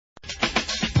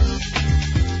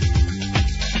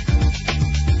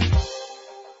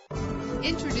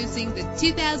Introducing the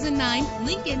 2009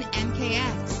 Lincoln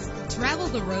MKX. Travel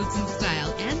the roads in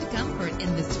style and comfort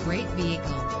in this great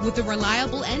vehicle. With a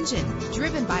reliable engine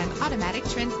driven by an automatic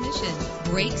transmission.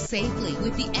 Brake safely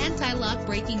with the anti-lock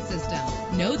braking system.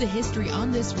 Know the history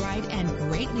on this ride and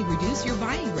greatly reduce your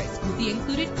buying risk with the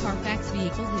included Carfax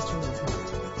Vehicle History Report.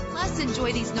 Plus,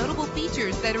 enjoy these notable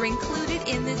features that are included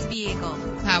in this vehicle: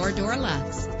 power door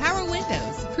locks, power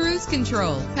windows, cruise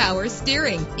control, power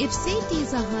steering. If safety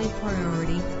is a high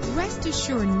priority, rest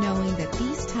assured knowing that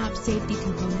these top safety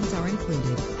components are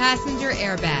included: passenger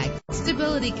airbag,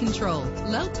 stability control,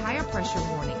 low tire pressure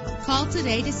warning. Call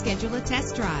today to schedule a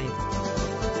test drive.